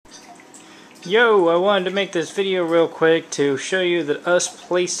Yo, I wanted to make this video real quick to show you that us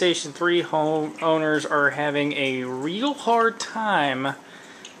PlayStation 3 home owners are having a real hard time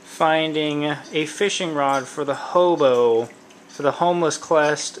finding a fishing rod for the hobo, for the homeless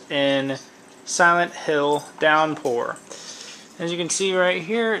quest in Silent Hill Downpour. As you can see right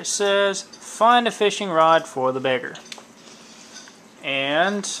here, it says, find a fishing rod for the beggar.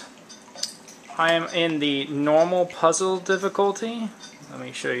 And I am in the normal puzzle difficulty. Let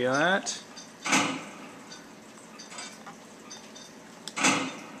me show you that.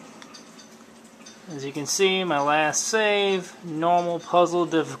 As you can see, my last save, normal puzzle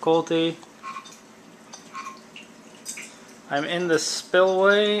difficulty. I'm in the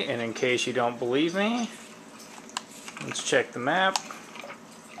spillway, and in case you don't believe me, let's check the map.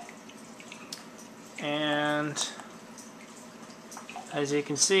 And as you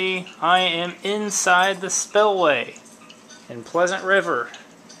can see, I am inside the spillway in Pleasant River.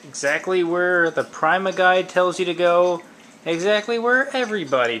 Exactly where the Prima guide tells you to go, exactly where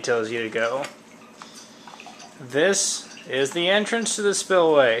everybody tells you to go. This is the entrance to the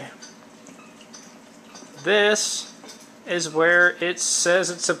spillway. This is where it says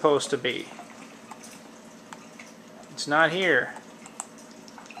it's supposed to be. It's not here.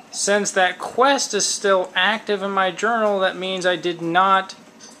 Since that quest is still active in my journal, that means I did not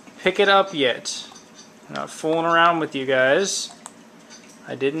pick it up yet. I'm not fooling around with you guys.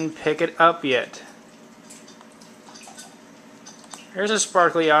 I didn't pick it up yet. Here's a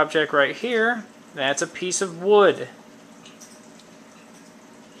sparkly object right here. That's a piece of wood.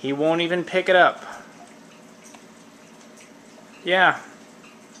 He won't even pick it up. Yeah,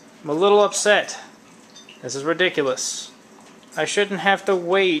 I'm a little upset. This is ridiculous. I shouldn't have to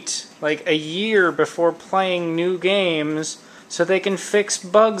wait like a year before playing new games so they can fix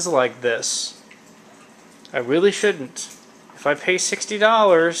bugs like this. I really shouldn't. If I pay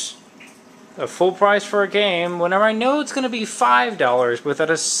 $60, a full price for a game, whenever I know it's going to be $5 within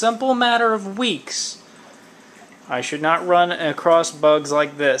a simple matter of weeks, I should not run across bugs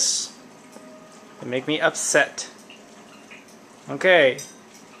like this. They make me upset. Okay,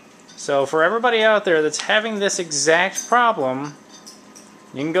 so for everybody out there that's having this exact problem,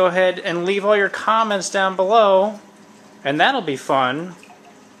 you can go ahead and leave all your comments down below, and that'll be fun,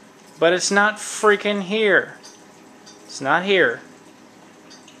 but it's not freaking here. It's not here.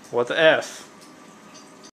 What the F?